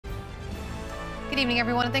Good evening,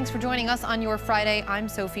 everyone, and thanks for joining us on your Friday. I'm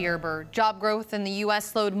Sophie Erber. Job growth in the U.S.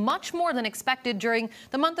 slowed much more than expected during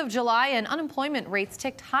the month of July, and unemployment rates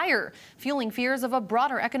ticked higher, fueling fears of a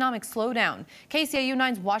broader economic slowdown.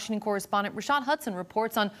 KCAU9's Washington correspondent Rashad Hudson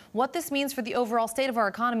reports on what this means for the overall state of our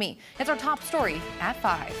economy. It's our top story at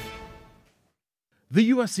 5. The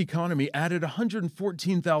U.S. economy added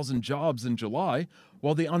 114,000 jobs in July,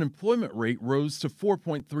 while the unemployment rate rose to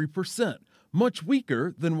 4.3%. Much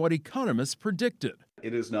weaker than what economists predicted.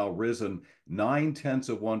 It has now risen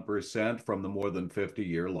 0.9% from the more than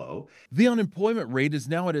 50-year low. The unemployment rate is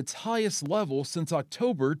now at its highest level since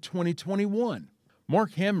October 2021.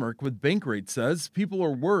 Mark Hamrick with Bankrate says people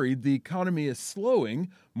are worried the economy is slowing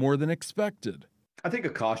more than expected. I think a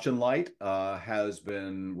caution light has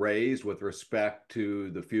been raised with respect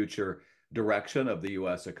to the future direction of the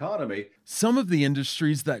U.S. economy. Some of the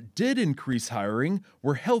industries that did increase hiring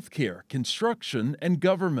were healthcare, construction, and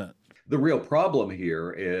government. The real problem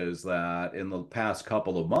here is that in the past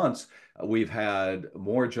couple of months, we've had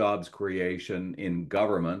more jobs creation in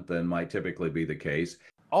government than might typically be the case.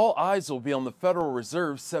 All eyes will be on the Federal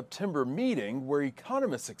Reserve's September meeting, where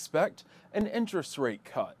economists expect an interest rate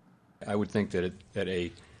cut. I would think that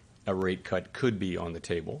a rate cut could be on the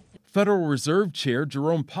table. Federal Reserve Chair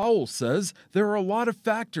Jerome Powell says there are a lot of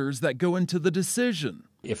factors that go into the decision.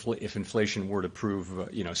 If inflation were to prove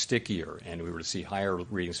stickier and we were to see higher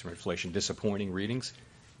readings from inflation, disappointing readings,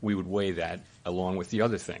 we would weigh that along with the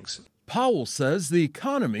other things. Powell says the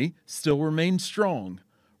economy still remains strong.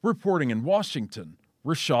 Reporting in Washington,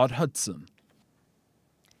 Rashad Hudson.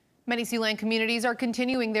 Many Siouxland communities are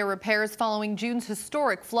continuing their repairs following June's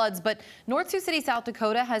historic floods, but North Sioux City, South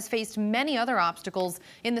Dakota has faced many other obstacles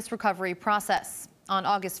in this recovery process. On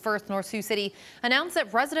August 1st, North Sioux City announced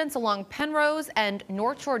that residents along Penrose and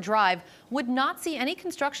North Shore Drive would not see any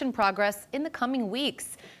construction progress in the coming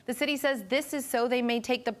weeks. The city says this is so they may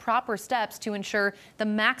take the proper steps to ensure the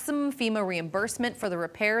maximum FEMA reimbursement for the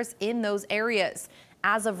repairs in those areas.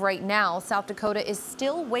 As of right now, South Dakota is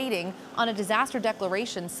still waiting on a disaster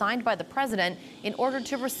declaration signed by the president in order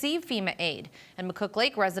to receive FEMA aid. And McCook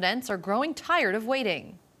Lake residents are growing tired of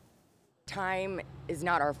waiting. Time is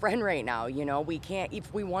not our friend right now. We can't,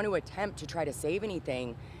 if we want to attempt to try to save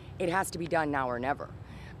anything, it has to be done now or never,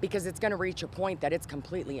 because it's going to reach a point that it's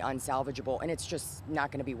completely unsalvageable and it's just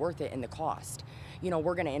not going to be worth it in the cost.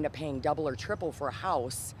 We're going to end up paying double or triple for a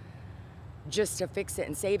house just to fix it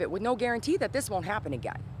and save it, with no guarantee that this won't happen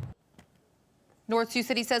again. North Sioux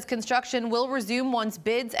City says construction will resume once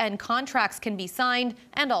bids and contracts can be signed,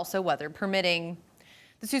 and also weather permitting.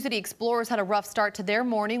 The Sioux City Explorers had a rough start to their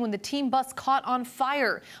morning when the team bus caught on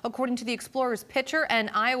fire. According to the Explorers pitcher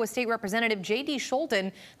and Iowa State Representative J.D.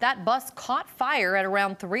 Scholten, that bus caught fire at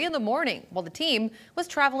around 3 in the morning while the team was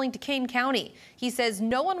traveling to Kane County. He says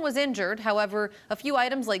no one was injured. However, a few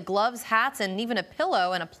items like gloves, hats, and even a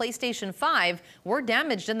pillow and a PlayStation 5 were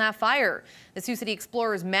damaged in that fire. The Sioux City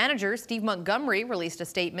Explorers manager, Steve Montgomery, released a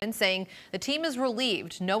statement saying the team is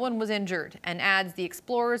relieved no one was injured, and adds the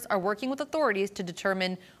Explorers are working with authorities to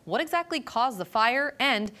determine what exactly caused the fire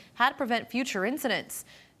and how to prevent future incidents.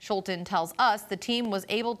 Scholten tells us the team was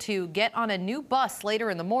able to get on a new bus later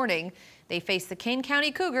in the morning. They face the Kane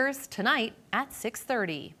County Cougars tonight at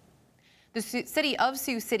 6:30. The city of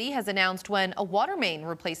Sioux City has announced when a water main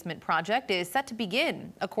replacement project is set to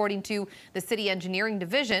begin. According to the city engineering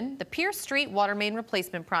division, the Pierce Street water main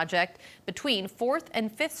replacement project between 4th and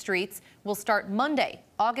 5th Streets will start Monday,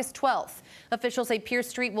 August 12th. Officials say Pierce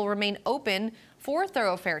Street will remain open for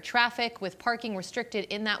thoroughfare traffic, with parking restricted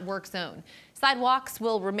in that work zone. Sidewalks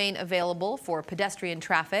will remain available for pedestrian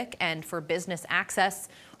traffic and for business access.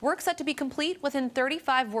 Work set to be complete within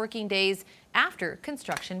 35 working days after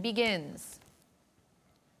construction begins.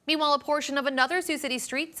 Meanwhile, a portion of another Sioux City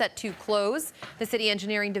street set to close. The city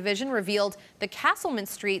engineering division revealed the Castleman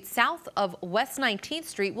Street south of West 19th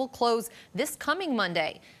Street will close this coming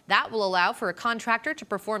Monday. That will allow for a contractor to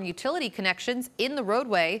perform utility connections in the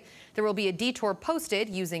roadway. There will be a detour posted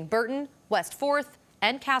using Burton, West 4th,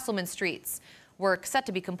 and Castleman Streets. Work set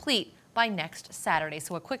to be complete by next Saturday,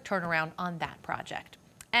 so a quick turnaround on that project.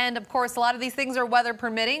 And of course, a lot of these things are weather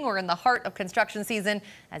permitting. We're in the heart of construction season,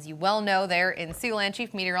 as you well know there in Siouxland.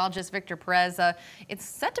 Chief Meteorologist Victor Perez. It's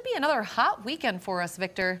set to be another hot weekend for us,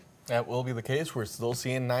 Victor. That will be the case. We're still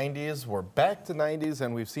seeing 90s. We're back to 90s,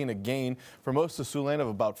 and we've seen a gain for most of Siouxland of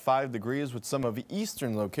about 5 degrees, with some of the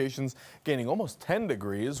eastern locations gaining almost 10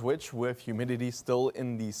 degrees, which, with humidity still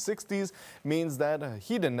in the 60s, means that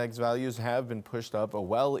heat index values have been pushed up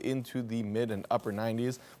well into the mid and upper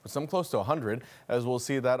 90s, with some close to 100, as we'll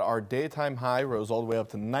see that our daytime high rose all the way up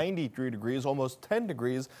to 93 degrees, almost 10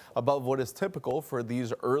 degrees above what is typical for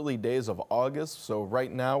these early days of August. So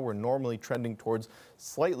right now, we're normally trending towards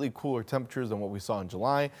slightly cooler temperatures than what we saw in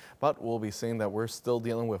July, but we'll be seeing that we're still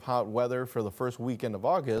dealing with hot weather for the first weekend of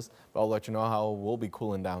August. But I'll let you know how we'll be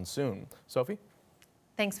cooling down soon. Sophie?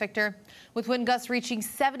 Thanks, Victor. With wind gusts reaching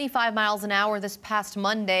 75 miles an hour this past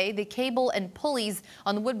Monday, the cable and pulleys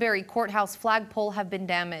on the Woodbury Courthouse flagpole have been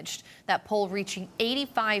damaged. That pole reaching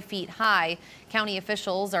 85 feet high. County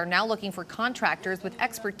officials are now looking for contractors with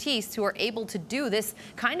expertise who are able to do this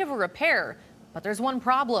kind of a repair. But there's one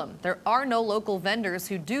problem. There are no local vendors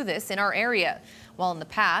who do this in our area. While in the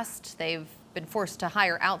past, they've been forced to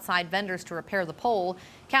hire outside vendors to repair the pole,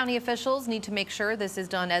 county officials need to make sure this is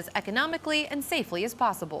done as economically and safely as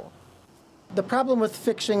possible. The problem with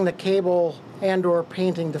fixing the cable and or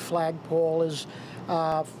painting the flagpole is,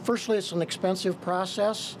 firstly, it's an expensive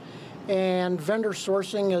process, and vendor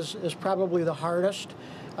sourcing is probably the hardest.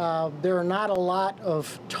 There are not a lot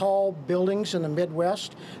of tall buildings in the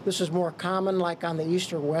Midwest. This is more common like on the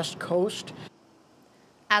east or west coast.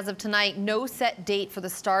 As of tonight, no set date for the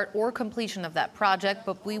start or completion of that project,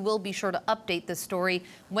 but we will be sure to update this story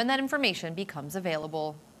when that information becomes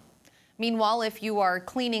available. Meanwhile, if you are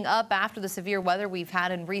cleaning up after the severe weather we've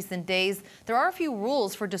had in recent days, there are a few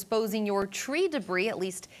rules for disposing your tree debris, at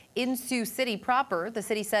least in Sioux City proper. The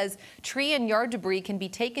city says tree and yard debris can be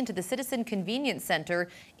taken to the Citizen Convenience Center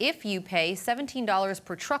if you pay $17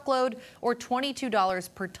 per truckload or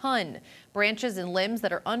 $22 per ton. Branches and limbs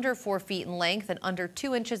that are under 4 feet in length and under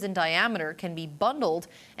 2 inches in diameter can be bundled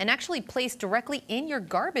and actually placed directly in your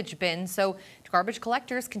garbage bin so garbage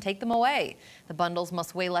collectors can take them away. The bundles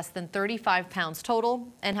must weigh less than 35 pounds total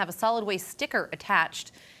and have a solid waste sticker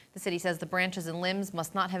attached. The city says the branches and limbs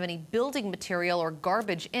must not have any building material or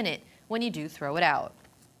garbage in it when you do throw it out.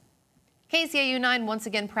 KCAU9 once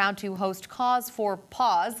again proud to host Cause for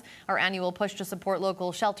Paws, our annual push to support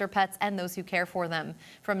local shelter pets and those who care for them.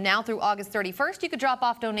 From now through August 31st, you could drop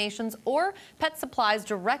off donations or pet supplies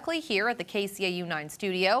directly here at the KCAU9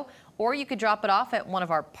 studio, or you could drop it off at one of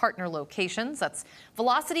our partner locations. That's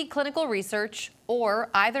Velocity Clinical Research or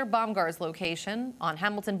either Baumgar's location on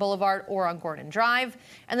Hamilton Boulevard or on Gordon Drive.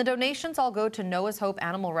 And the donations all go to Noah's Hope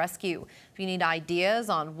Animal Rescue. If you need ideas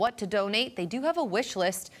on what to donate, they do have a wish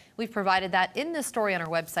list. We've provided that in this story on our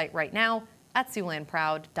website right now at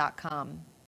SiouxlandProud.com.